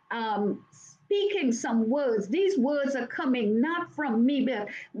me speaking some words, these words are coming not from me, but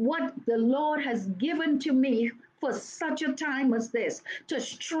what the Lord has given to me for such a time as this, to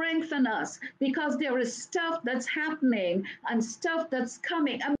strengthen us, because there is stuff that's happening and stuff that's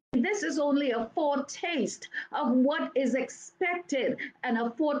coming. I mean, this is only a foretaste of what is expected and a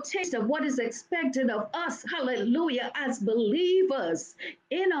foretaste of what is expected of us, hallelujah, as believers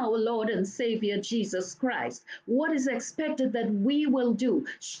in our Lord and Savior Jesus Christ. What is expected that we will do?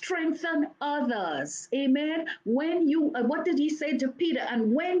 Strengthen others. Amen. What did He say to Peter?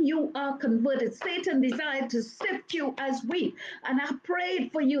 And when you are converted, Satan desired to sift you as wheat. And I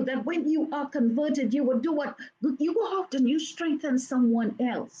prayed for you that when you are converted, you will do what you go out and you strengthen someone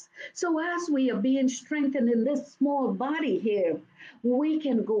else. So as we are being strengthened in this small body here, we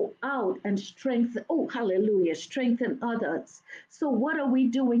can go out and strengthen, oh hallelujah, strengthen others. So what are we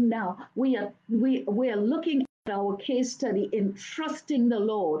doing now? We are looking at our case study in trusting the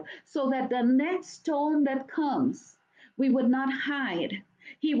Lord, so that the next storm that comes, we would not hide.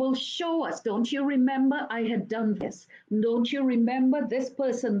 He will show us, don't you remember I had done this? Don't you remember this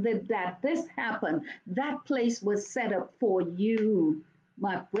person did that? This happened. That place was set up for you,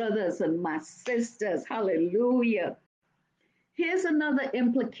 my brothers and my sisters. Hallelujah. Here's another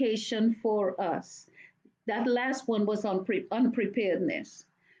implication for us. That last one was on unpreparedness.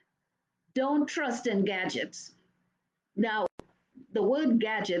 Don't trust in gadgets. Now, the word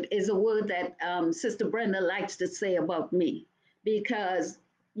gadget is a word that Sister Brenda likes to say about me, because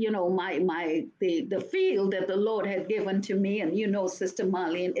the field that the Lord had given to me, and Sister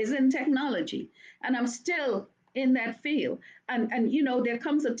Marlene, is in technology, and I'm still in that field. And there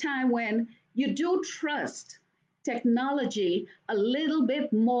comes a time when you do trust technology a little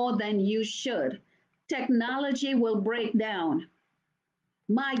bit more than you should. Technology will break down.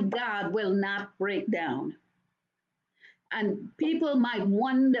 My God will not break down. And people might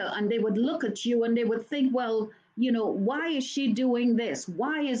wonder and they would look at you and they would think, well, why is she doing this?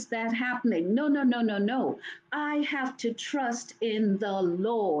 Why is that happening? No, no, no, no, no. I have to trust in the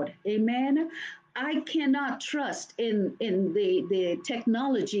Lord. Amen. I cannot trust in the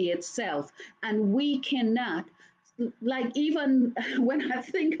technology itself, and we cannot, like, even when I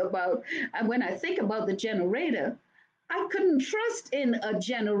think about the generator, I couldn't trust in a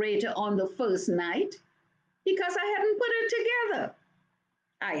generator on the first night because I hadn't put it together.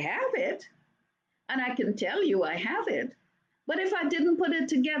 I have it, and I can tell you I have it. But if I didn't put it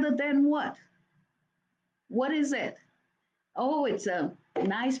together, then what? What is it? Oh, it's a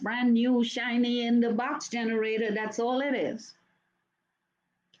nice, brand new, shiny in the box generator. That's all it is.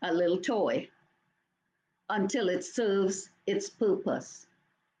 A little toy until it serves its purpose.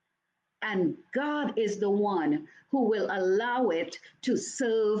 And God is the one who will allow it to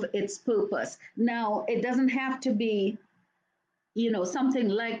serve its purpose. Now, it doesn't have to be something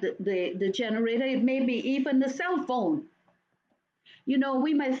like the generator. It may be even the cell phone.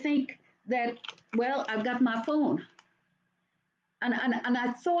 We might think that, well, I've got my phone. And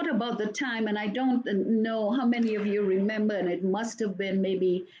I thought about the time, and I don't know how many of you remember, and it must have been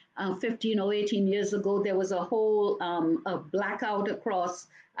maybe 15 or 18 years ago. There was a whole a blackout across,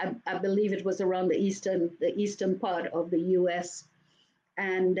 I believe it was around the eastern part of the U.S.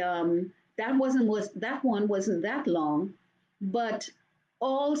 And that one wasn't that long, but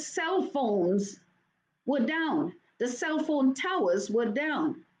all cell phones were down. The cell phone towers were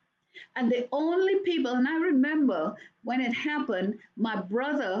down. And the only people, and I remember when it happened, my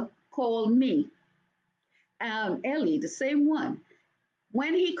brother called me, Ellie, the same one.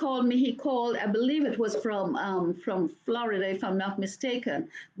 When he called me, he called, I believe it was from Florida, if I'm not mistaken.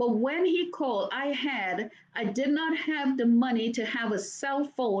 But when he called, I did not have the money to have a cell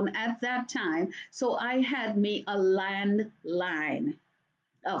phone at that time. So I had me a landline,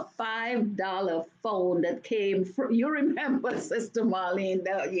 a $5 phone that came from, you remember, Sister Marlene?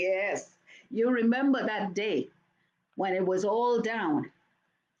 Yes, you remember that day when it was all down.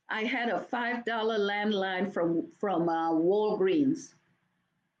 I had a $5 landline from Walgreens,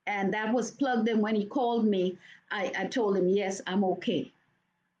 and that was plugged in. When he called me, I told him, yes, I'm okay.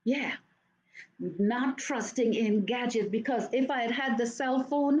 Yeah, not trusting in gadgets, because if I had had the cell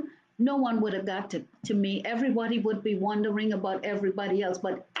phone, no one would have got to me. Everybody would be wondering about everybody else.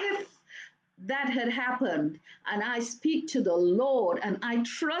 But if that had happened and I speak to the Lord and I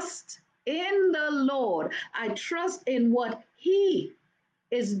trust in the Lord, I trust in what He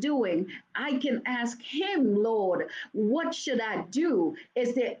is doing, I can ask Him, Lord, what should I do?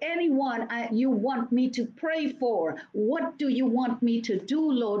 Is there anyone you want me to pray for? What do you want me to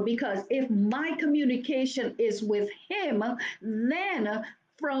do, Lord? Because if my communication is with Him, then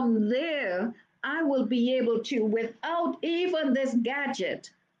from there, I will be able to, without even this gadget,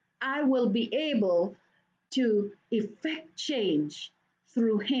 I will be able to effect change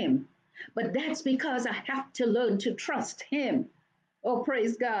through Him. But that's because I have to learn to trust Him. Oh,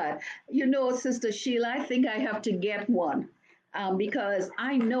 praise God. Sister Sheila, I think I have to get one, because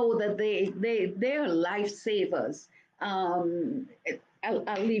I know that they're lifesavers. I'll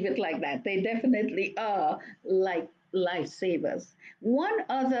leave it like that. They definitely are like lifesavers. One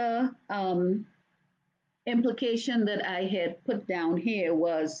other implication that I had put down here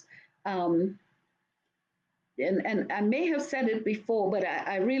was, and I may have said it before, but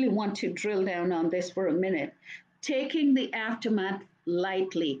I really want to drill down on this for a minute. Taking the aftermath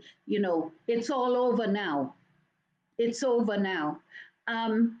lightly. It's all over now. It's over now.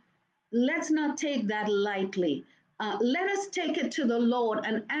 Let's not take that lightly. Let us take it to the Lord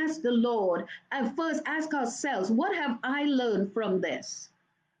and ask the Lord, and first ask ourselves, what have I learned from this?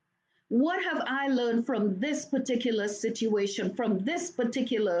 What have I learned from this particular situation, from this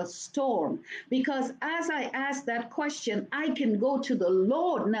particular storm? Because as I ask that question, I can go to the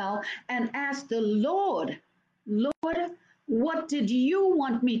Lord now and ask the Lord, Lord, what did you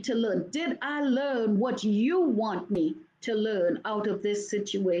want me to learn? Did I learn what you want me to learn out of this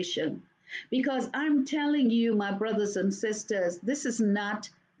situation? Because I'm telling you, my brothers and sisters, this is not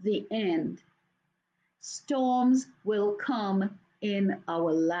the end. Storms will come in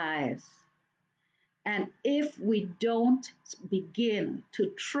our lives. And if we don't begin to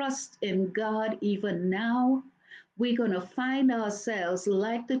trust in God even now, we're going to find ourselves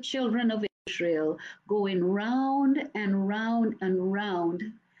like the children of Israel, going round and round and round,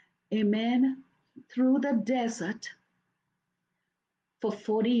 amen, through the desert for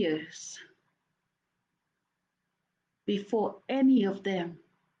 40 years before any of them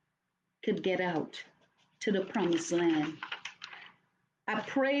could get out. to the promised land. I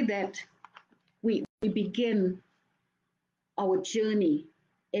pray that we begin our journey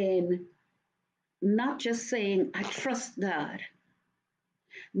in not just saying, I trust God,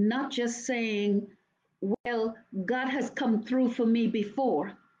 not just saying, well, God has come through for me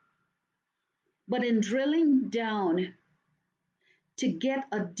before, but in drilling down to get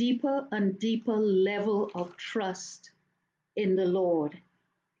a deeper and deeper level of trust in the Lord.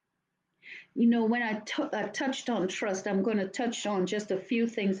 You know, when I touched on trust, I'm going to touch on just a few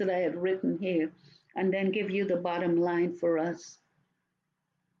things that I had written here and then give you the bottom line for us.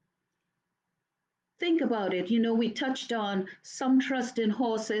 Think about it. You know, we touched on some trust in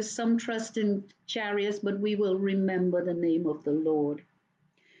horses, some trust in chariots, but we will remember the name of the Lord.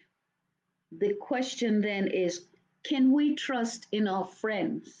 The question then is, can we trust in our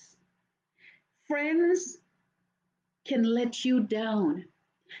friends? Friends can let you down.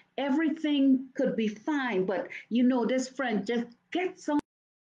 Everything could be fine, but you know, this friend just gets on.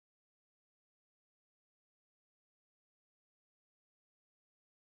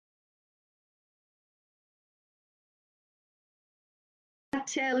 I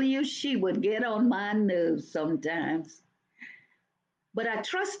tell you, she would get on my nerves sometimes. But I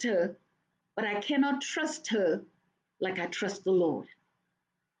trust her, but I cannot trust her like I trust the Lord.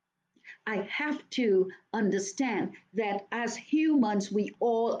 I have to understand that as humans, we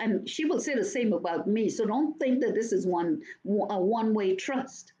all, and she will say the same about me. So don't think that this is a one-way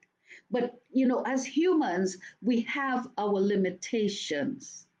trust. But you know, as humans, we have our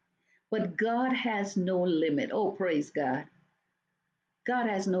limitations, but God has no limit. Oh, praise God. God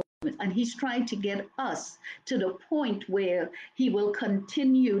has no limit. And He's trying to get us to the point where He will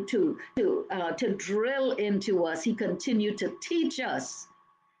continue to drill into us. He continue to teach us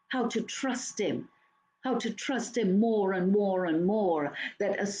how to trust Him, how to trust Him more and more and more.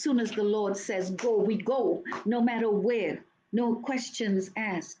 That as soon as the Lord says go, we go, no matter where, no questions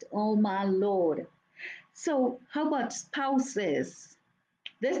asked. Oh, my Lord. So, how about spouses?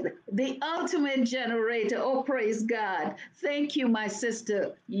 This the ultimate generator. Oh, praise God. Thank you, my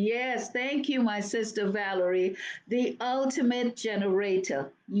sister. Yes, thank you, my sister Valerie. The ultimate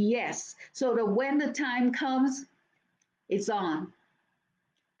generator. Yes. So that when the time comes, it's on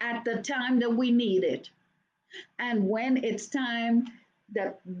at the time that we need it. And when it's time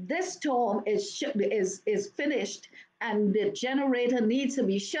that this storm is finished and the generator needs to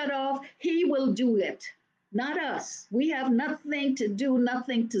be shut off, He will do it, not us. We have nothing to do,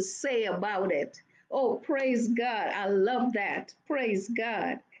 nothing to say about it. Oh, praise God. I love that. Praise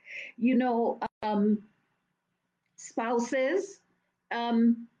God. You know, spouses,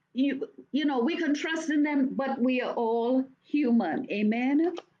 you know, we can trust in them, but we are all human.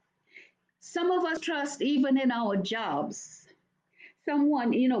 Amen. Some of us trust even in our jobs.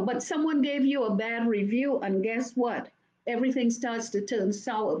 Someone, you know, but someone gave you a bad review, and guess what? Everything starts to turn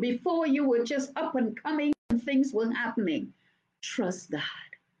sour. Before you were just up and coming and things were happening. Trust God.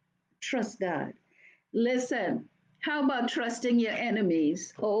 Trust God. Listen, how about trusting your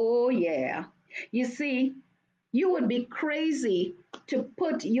enemies? Oh, yeah. You see, you would be crazy to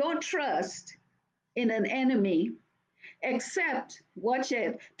put your trust in an enemy, except, watch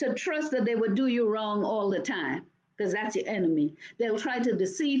it, to trust that they would do you wrong all the time, because that's your enemy. They'll try to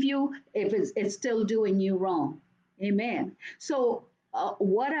deceive you if it's still doing you wrong. Amen. So,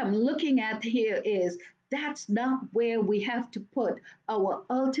 what I'm looking at here is that's not where we have to put our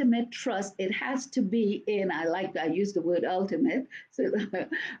ultimate trust. It has to be in, I use the word ultimate, so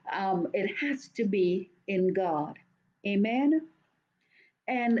it has to be in God. Amen.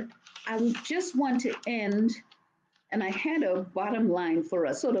 And I just want to end, and I had a bottom line for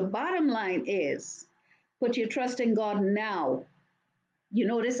us. So the bottom line is put your trust in God now. You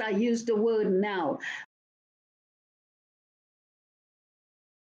notice I used the word now.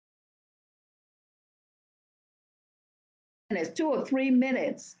 And it's 2 or 3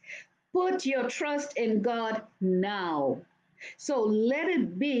 minutes. Put your trust in God now. So let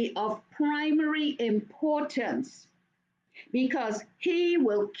it be of primary importance, because He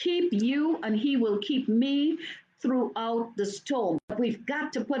will keep you and He will keep me throughout the storm. We've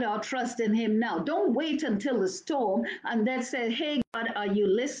got to put our trust in Him now. Don't wait until the storm and then say, hey, God, are you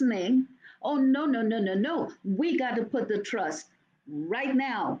listening? Oh, no, no, no, no, no. We got to put the trust right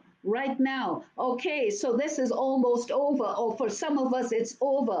now. Right now. Okay, so this is almost over, or for some of us, it's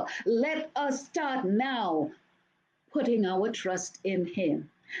over. Let us start now putting our trust in Him.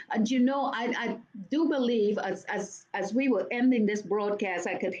 And you know, I do believe as we were ending this broadcast,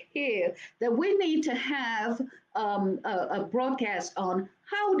 I could hear that we need to have a broadcast on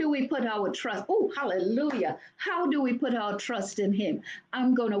how do we put our trust. Oh, hallelujah. How do we put our trust in Him?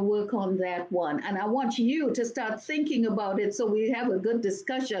 I'm going to work on that one. And I want you to start thinking about it so we have a good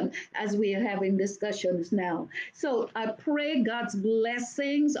discussion as we are having discussions now. So I pray God's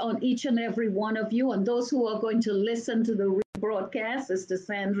blessings on each and every one of you and those who are going to listen to the broadcast. Sister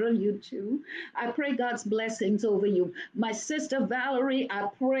Sandra, you too. I pray God's blessings over you. My sister Valerie, I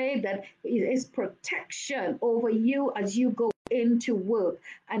pray that His protection over you as you go into work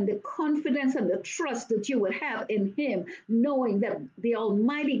and the confidence and the trust that you would have in Him, knowing that the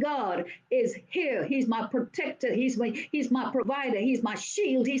Almighty God is here. He's my protector, He's my provider, He's my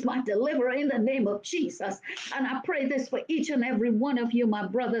shield, He's my deliverer in the name of Jesus. And I pray this for each and every one of you, my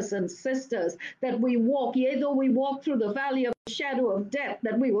brothers and sisters, that we walk, yea, though we walk through the valley of the shadow of death,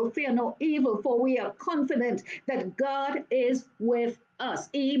 that we will fear no evil, for we are confident that God is with us,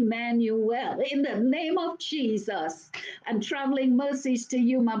 Emmanuel, in the name of Jesus. And traveling mercies to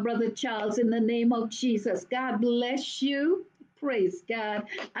you, my brother Charles, in the name of Jesus. God bless you. Praise God.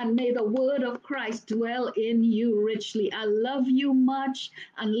 And may the word of Christ dwell in you richly. I love you much.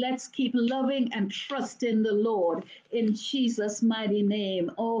 And let's keep loving and trust in the Lord in Jesus' mighty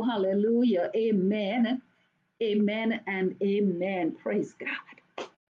name. Oh, hallelujah. Amen. Amen and amen. Praise God.